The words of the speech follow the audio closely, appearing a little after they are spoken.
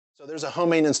So there's a home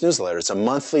maintenance newsletter. It's a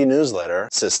monthly newsletter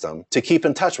system to keep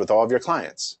in touch with all of your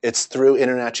clients. It's through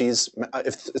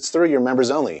it's through your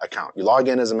members only account. You log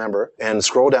in as a member and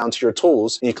scroll down to your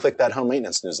tools and you click that home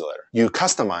maintenance newsletter. You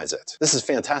customize it. This is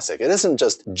fantastic. It isn't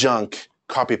just junk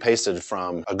copy-pasted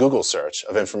from a Google search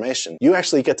of information. You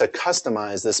actually get to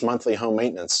customize this monthly home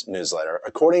maintenance newsletter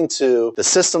according to the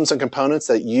systems and components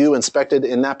that you inspected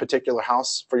in that particular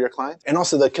house for your client, and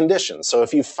also the conditions. So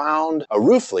if you found a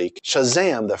roof leak,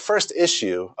 shazam, the first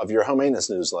issue of your home maintenance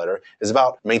newsletter is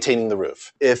about maintaining the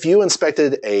roof. If you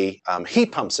inspected a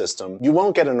heat pump system, you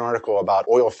won't get an article about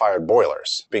oil-fired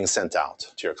boilers being sent out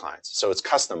to your clients. So it's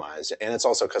customized, and it's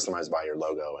also customized by your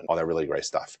logo and all that really great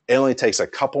stuff. It only takes a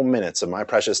couple minutes of my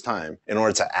precious time in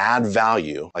order to add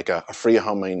value, like a free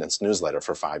home maintenance newsletter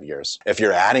for 5 years. If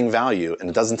you're adding value and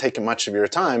it doesn't take much of your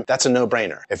time, that's a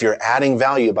no-brainer. If you're adding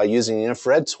value by using the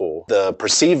infrared tool, the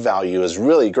perceived value is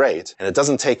really great and it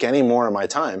doesn't take any more of my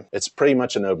time, it's pretty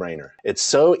much a no-brainer. It's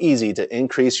so easy to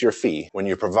increase your fee when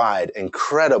you provide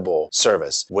incredible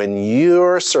service. When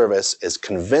your service is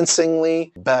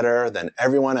convincingly better than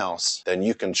everyone else, then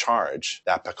you can charge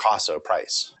that Picasso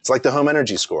price. It's like the home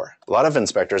energy score. A lot of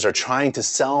inspectors are trying to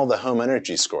sell the home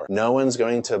energy score. No one's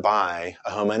going to buy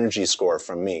a home energy score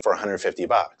from me for 150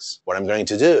 bucks. What I'm going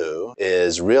to do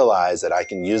is realize that I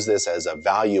can use this as a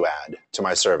value add to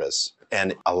my service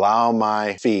and allow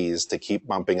my fees to keep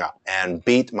bumping up and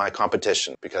beat my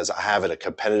competition because I have a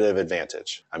competitive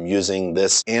advantage. I'm using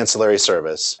this ancillary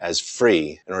service as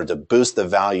free in order to boost the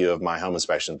value of my home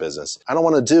inspection business. I don't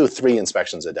want to do 3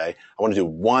 inspections a day. I want to do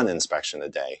 1 inspection a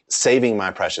day, saving my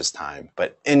precious time,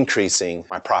 but increasing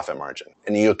my profit margin.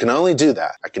 And you can only do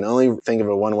that. I can only think of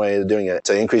one way of doing it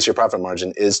to increase your profit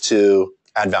margin is to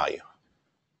add value.